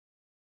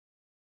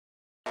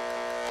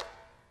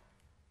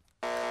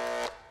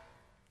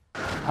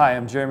Hi,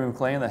 I'm Jeremy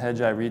McLean, the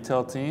Hedgeye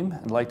retail team.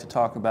 I'd like to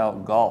talk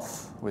about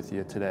golf with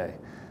you today.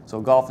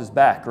 So golf is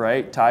back,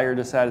 right? Tiger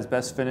just had his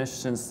best finish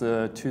since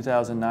the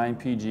 2009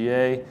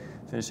 PGA,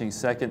 finishing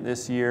second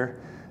this year.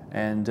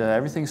 And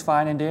everything's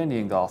fine and dandy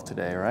in golf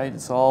today, right?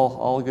 It's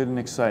all good and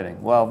exciting.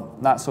 Well,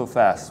 not so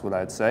fast, what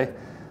I'd say.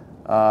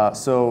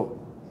 So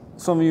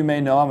some of you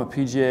may know I'm a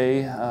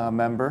PGA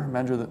member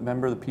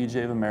of the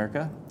PGA of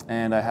America,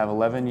 and I have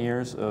 11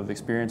 years of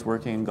experience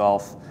working in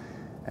golf.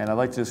 And I'd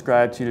like to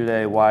describe to you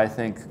today why I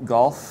think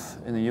golf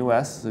in the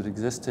US as it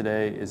exists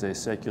today is a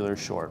secular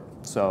short.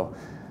 So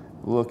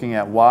looking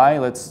at why,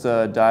 let's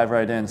dive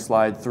right in.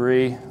 Slide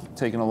 3,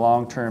 taking a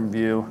long-term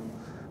view.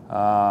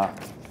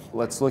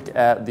 Let's look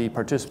at the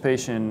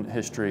participation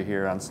history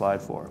here on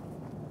slide 4.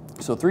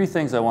 So 3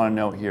 things I want to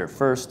note here.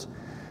 First,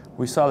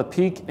 we saw the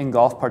peak in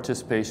golf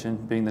participation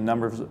being the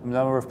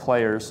number of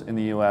players in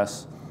the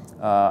US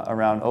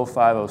around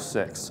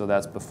 05-06. So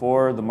that's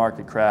before the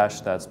market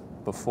crash, that's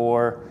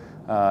before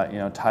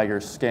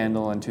Tiger's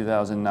scandal in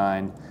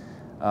 2009.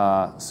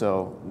 A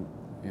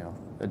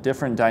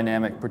different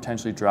dynamic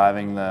potentially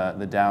driving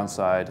the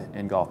downside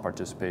in golf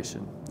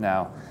participation.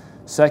 Now,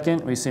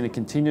 second, we've seen a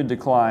continued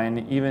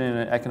decline even in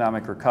an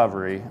economic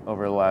recovery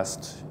over the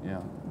last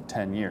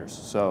 10 years.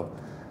 So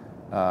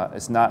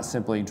it's not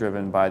simply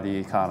driven by the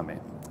economy.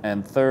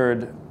 And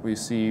third, we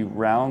see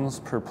rounds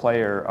per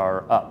player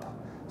are up.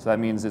 So that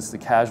means it's the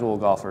casual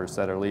golfers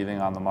that are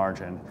leaving on the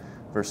margin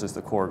versus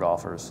the core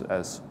golfers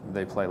as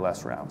they play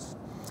less rounds.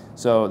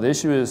 So the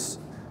issue is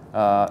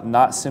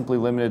not simply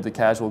limited to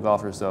casual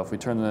golfers though. If we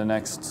turn to the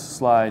next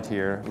slide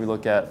here, we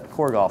look at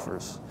core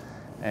golfers.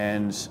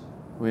 And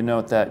we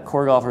note that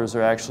core golfers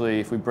are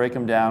actually, if we break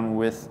them down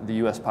with the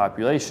US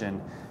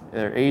population,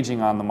 they're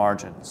aging on the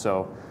margin.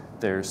 So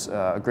there's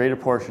a greater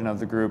portion of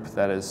the group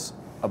that is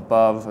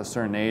above a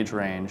certain age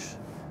range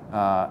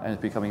and is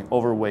becoming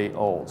overweight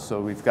old.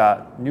 So we've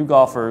got new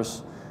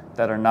golfers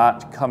that are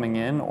not coming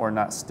in or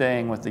not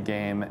staying with the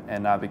game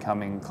and not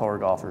becoming core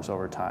golfers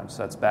over time.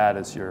 So that's bad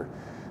as your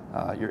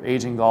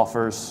aging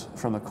golfers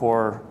from the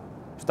core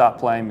stop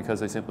playing because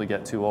they simply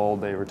get too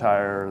old, they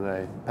retire,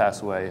 they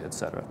pass away,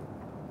 etc.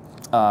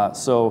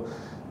 So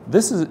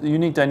this is a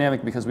unique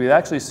dynamic because we've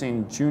actually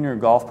seen junior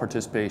golf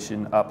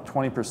participation up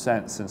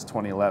 20% since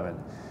 2011,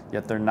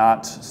 yet they're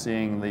not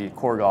seeing the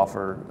core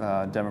golfer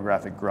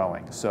demographic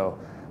growing. So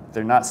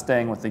they're not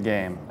staying with the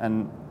game.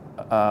 And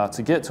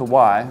to get to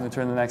why, let me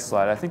turn to the next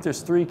slide. I think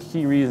there's 3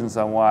 key reasons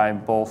on why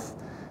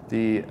both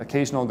the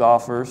occasional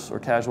golfers or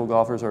casual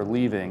golfers are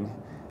leaving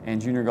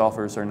and junior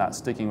golfers are not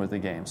sticking with the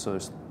game. So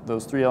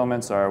those 3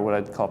 elements are what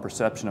I'd call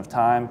perception of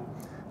time,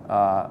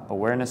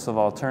 awareness of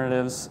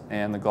alternatives,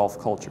 and the golf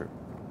culture.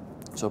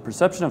 So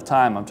perception of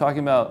time, I'm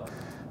talking about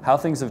how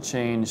things have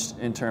changed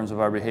in terms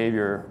of our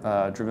behavior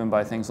driven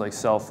by things like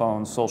cell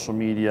phones, social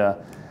media.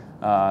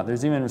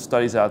 There's even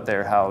studies out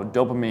there how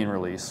dopamine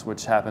release,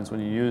 which happens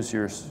when you use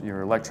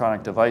your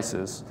electronic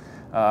devices,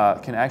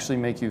 can actually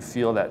make you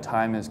feel that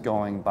time is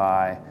going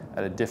by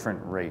at a different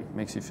rate. It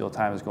makes you feel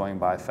time is going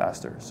by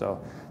faster.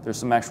 So there's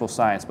some actual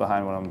science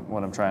behind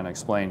what I'm trying to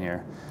explain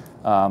here.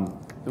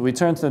 We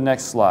turn to the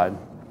next slide.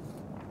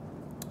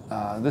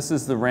 This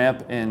is the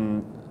ramp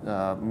in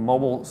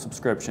mobile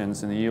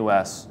subscriptions in the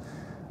US.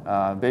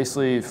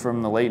 Basically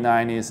from the late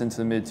 90s into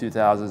the mid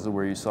 2000s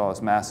where you saw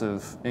this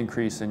massive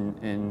increase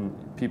in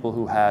people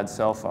who had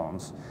cell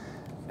phones.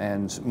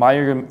 And my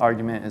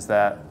argument is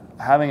that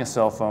having a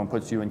cell phone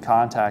puts you in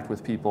contact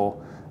with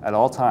people at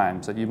all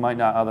times that you might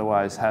not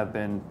otherwise have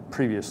been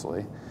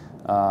previously.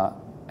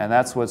 And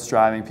that's what's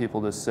driving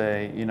people to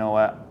say, you know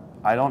what,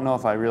 I don't know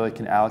if I really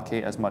can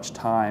allocate as much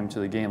time to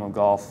the game of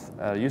golf as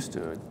I used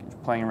to.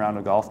 Playing around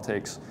a golf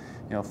takes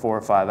 4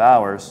 or 5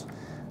 hours.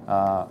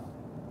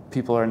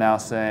 People are now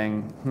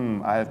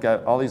saying, I've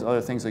got all these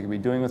other things I could be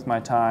doing with my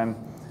time,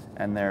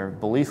 and their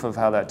belief of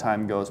how that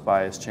time goes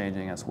by is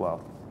changing as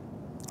well.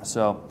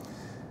 So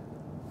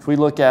if we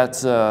look at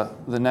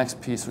the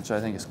next piece, which I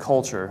think is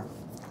culture,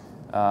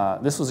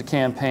 this was a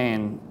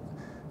campaign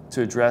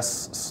to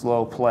address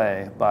slow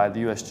play by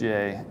the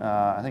USGA,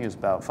 I think it was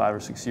about 5 or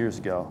 6 years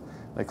ago.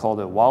 They called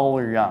it While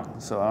We're Young.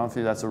 So I don't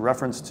think that's a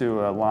reference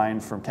to a line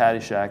from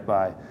Caddyshack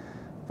by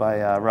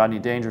Rodney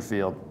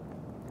Dangerfield.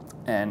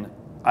 And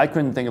I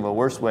couldn't think of a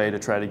worse way to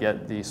try to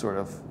get the sort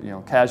of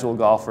casual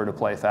golfer to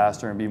play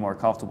faster and be more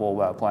comfortable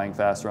about playing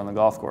faster on the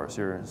golf course.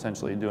 You're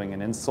essentially doing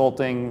an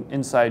insulting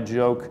inside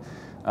joke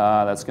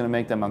that's going to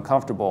make them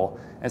uncomfortable.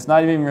 And it's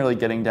not even really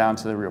getting down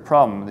to the real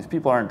problem. These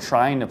people aren't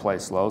trying to play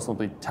slow.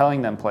 Simply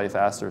telling them play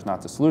faster is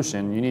not the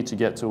solution. You need to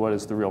get to what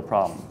is the real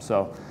problem.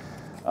 So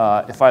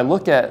if I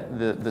look at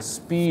the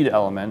speed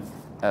element,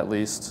 at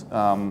least,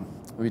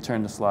 we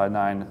turn to slide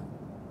 9.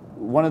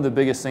 One of the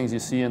biggest things you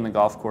see in the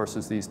golf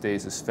courses these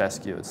days is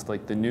fescue. It's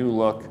like the new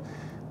look.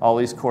 All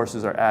these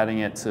courses are adding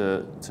it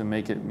to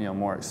make it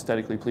more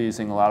aesthetically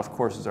pleasing. A lot of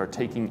courses are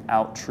taking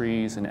out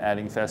trees and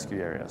adding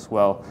fescue areas.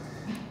 Well,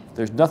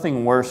 there's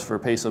nothing worse for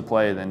pace of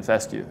play than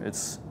fescue.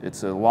 It's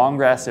a long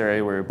grass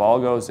area where your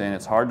ball goes in.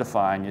 It's hard to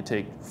find. You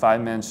take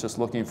 5 minutes just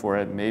looking for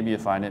it. Maybe you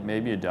find it,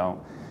 maybe you don't.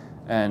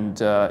 And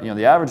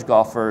the average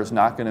golfer is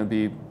not going to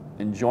be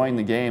enjoying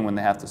the game when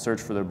they have to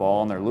search for their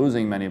ball and they're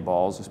losing many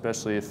balls,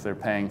 especially if they're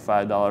paying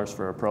 $5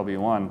 for a Pro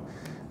V1.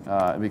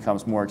 It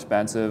becomes more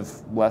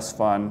expensive, less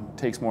fun,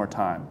 takes more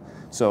time.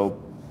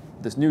 So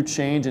this new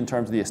change in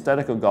terms of the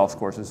aesthetic of golf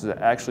courses is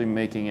actually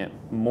making it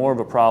more of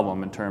a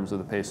problem in terms of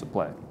the pace of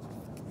play.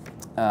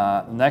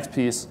 The next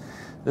piece,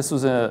 this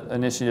was an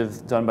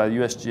initiative done by the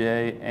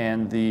USGA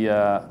and the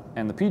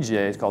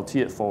PGA. It's called Tee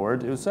It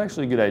Forward. It was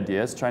actually a good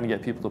idea. It's trying to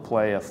get people to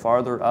play a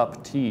farther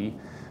up tee,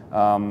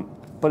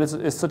 but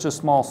it's such a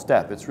small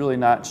step. It's really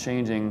not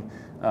changing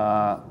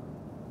the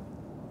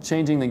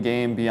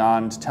game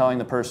beyond telling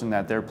the person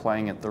that they're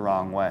playing it the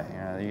wrong way.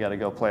 You got to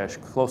go play a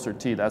closer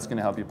tee. That's going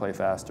to help you play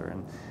faster.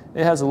 And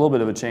it has a little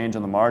bit of a change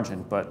on the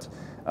margin, but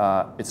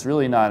it's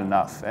really not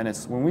enough. And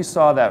it's when we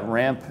saw that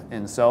ramp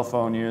in cell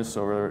phone use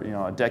over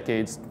a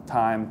decade's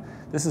time,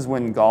 this is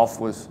when golf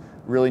was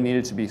really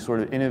needed to be sort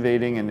of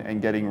innovating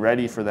and getting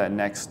ready for that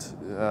next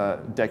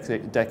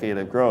decade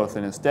of growth.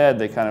 And instead,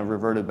 they kind of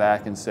reverted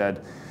back and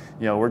said,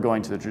 we're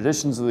going to the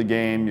traditions of the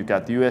game. You've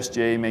got the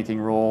USGA making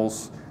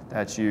rules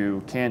that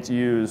you can't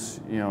use,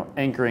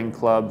 anchoring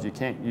clubs. You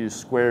can't use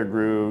square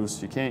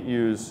grooves. You can't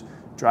use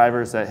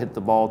drivers that hit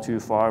the ball too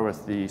far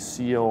with the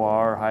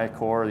COR, high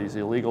core, these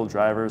illegal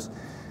drivers.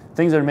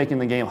 Things that are making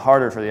the game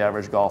harder for the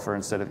average golfer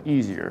instead of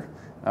easier.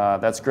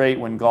 That's great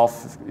when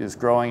golf is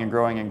growing and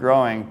growing and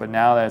growing, but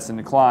now that it's in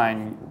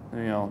decline,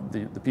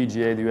 the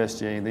PGA, the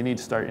USGA, they need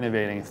to start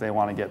innovating if they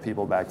want to get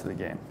people back to the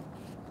game.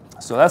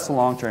 So that's the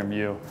long-term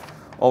view.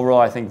 Overall,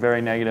 I think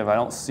very negative. I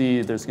don't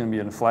see there's going to be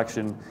an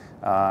inflection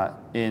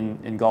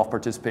in golf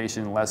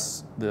participation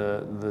unless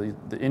the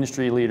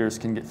industry leaders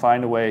can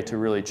find a way to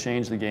really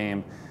change the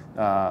game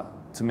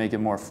to make it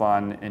more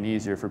fun and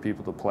easier for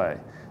people to play.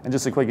 And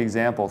just a quick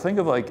example, think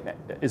of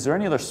is there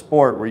any other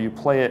sport where you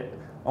play it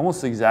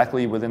almost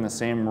exactly within the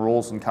same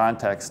rules and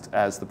context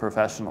as the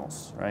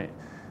professionals, right?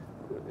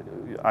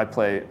 I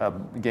play a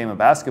game of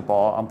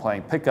basketball, I'm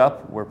playing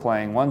pickup, we're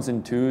playing ones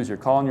and twos, you're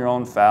calling your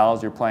own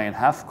fouls, you're playing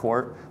half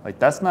court.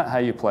 That's not how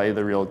you play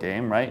the real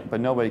game, right? But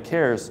nobody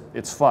cares,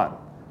 it's fun.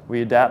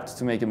 We adapt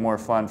to make it more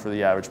fun for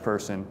the average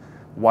person.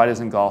 Why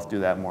doesn't golf do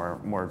that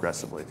more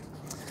aggressively?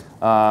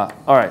 All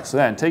right, so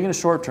then taking a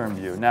short-term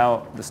view.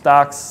 Now the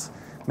stocks,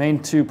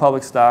 main two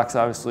public stocks,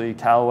 obviously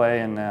Callaway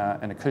and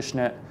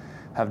Acushnet,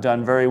 have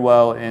done very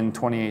well in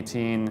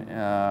 2018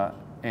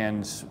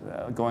 and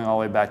going all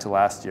the way back to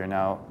last year.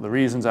 Now, the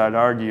reasons I'd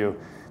argue,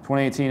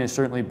 2018 is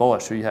certainly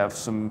bullish. We have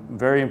some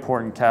very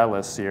important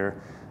catalysts here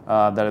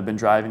that have been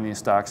driving these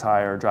stocks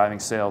higher, driving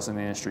sales in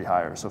the industry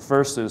higher. So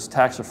first is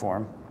tax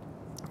reform.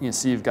 You can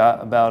see you've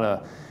got about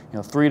a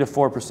 3 to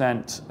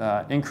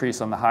 4% increase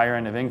on the higher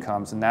end of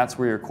incomes, and that's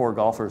where your core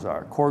golfers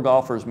are. Core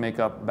golfers make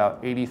up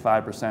about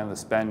 85% of the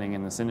spending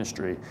in this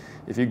industry.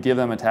 If you give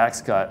them a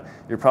tax cut,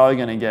 you're probably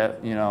going to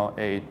get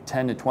a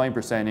 10 to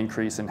 20%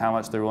 increase in how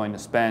much they're willing to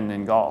spend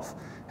in golf.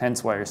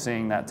 Hence why you're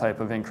seeing that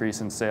type of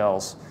increase in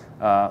sales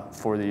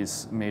for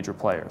these major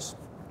players.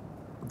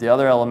 The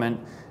other element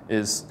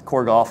is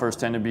core golfers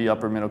tend to be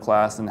upper middle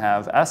class and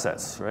have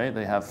assets, right?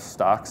 They have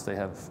stocks, they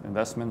have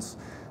investments.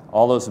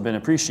 All those have been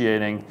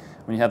appreciating.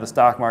 When you have the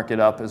stock market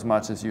up as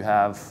much as you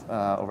have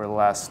over the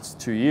last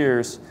 2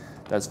 years,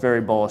 that's very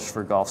bullish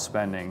for golf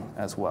spending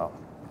as well.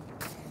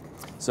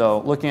 So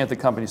looking at the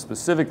company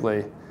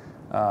specifically,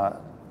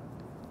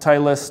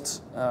 Titleist,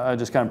 I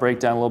just kind of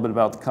break down a little bit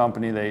about the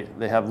company.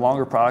 They have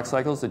longer product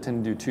cycles. They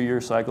tend to do 2-year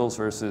cycles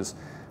versus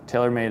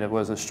TaylorMade. It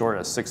was as short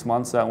as 6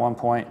 months at one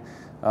point.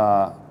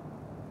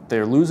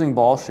 They're losing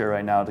ball share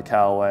right now to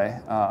Callaway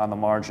on the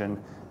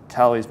margin.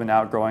 Callaway's been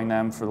outgrowing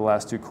them for the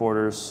last 2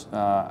 quarters.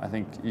 I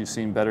think you've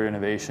seen better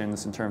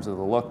innovations in terms of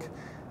the look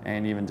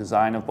and even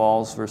design of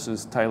balls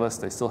versus Titleist.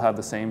 They still have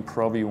the same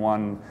Pro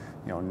V1,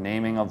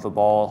 naming of the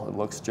ball. It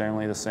looks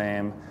generally the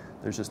same.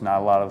 There's just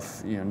not a lot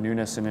of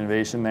newness and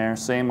innovation there.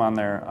 Same on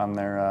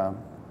their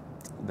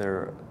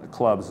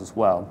clubs as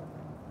well.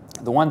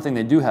 The one thing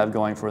they do have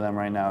going for them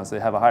right now is they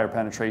have a higher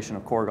penetration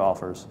of core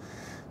golfers.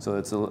 So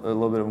it's a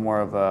little bit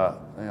more of a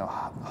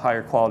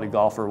higher quality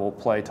golfer will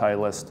play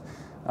Titleist.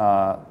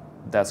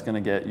 That's going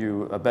to get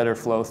you a better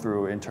flow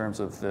through in terms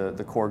of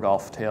the core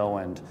golf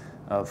tailwind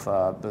of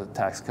the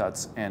tax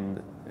cuts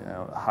and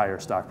higher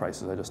stock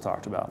prices I just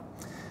talked about.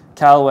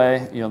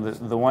 Callaway,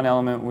 the one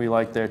element we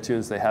like there too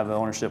is they have the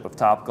ownership of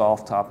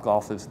Topgolf.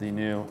 Topgolf is the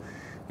new,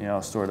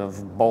 sort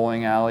of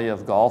bowling alley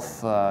of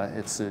golf.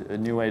 It's a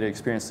new way to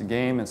experience the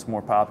game. It's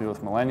more popular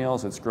with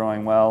millennials. It's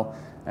growing well,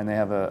 and they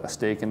have a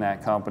stake in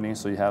that company,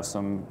 so you have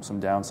some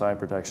downside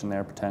protection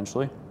there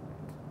potentially.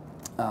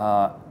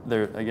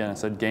 They're, again, I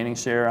said gaining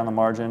share on the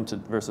margin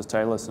versus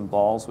Titleist and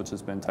balls, which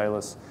has been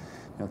Titleist's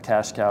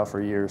cash cow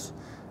for years.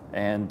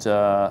 And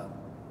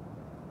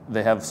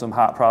they have some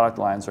hot product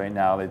lines right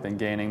now. They've been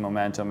gaining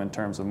momentum in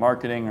terms of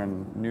marketing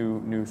and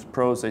new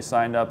pros they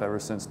signed up ever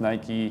since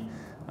Nike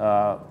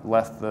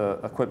left the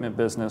equipment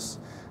business.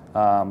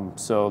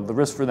 So the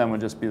risk for them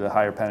would just be the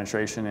higher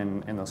penetration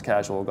in those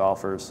casual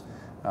golfers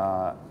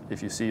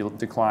if you see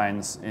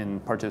declines in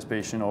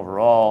participation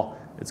overall,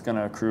 it's going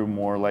to accrue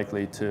more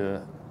likely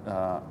to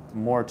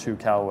more to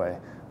Callaway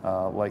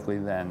likely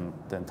than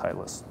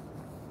Titleist.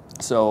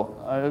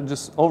 So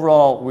just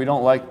overall, we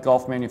don't like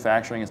golf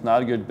manufacturing. It's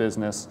not a good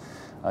business.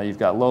 You've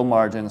got low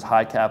margins,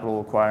 high capital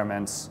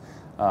requirements,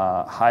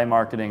 high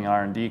marketing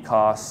R&D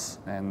costs,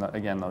 and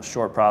again, those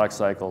short product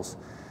cycles.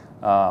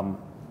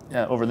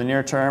 Yeah, over the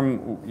near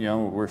term,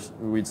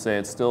 we'd say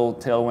it's still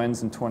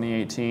tailwinds in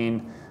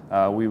 2018.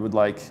 We would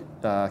like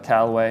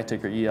Callaway,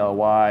 ticker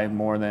ELY,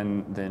 more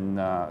than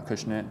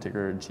Acushnet,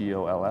 ticker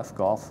GOLF,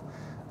 golf.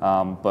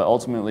 But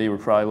ultimately, we're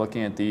probably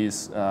looking at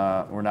these.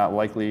 We're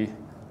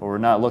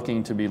not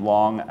looking to be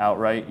long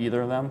outright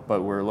either of them,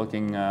 but we're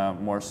looking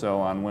more so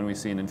on when we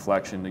see an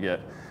inflection to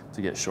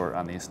get short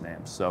on these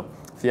names. So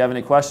if you have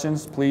any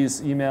questions,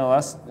 please email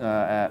us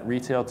at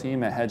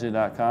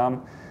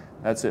retailteam@hedgeye.com.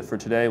 That's it for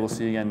today. We'll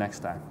see you again next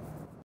time.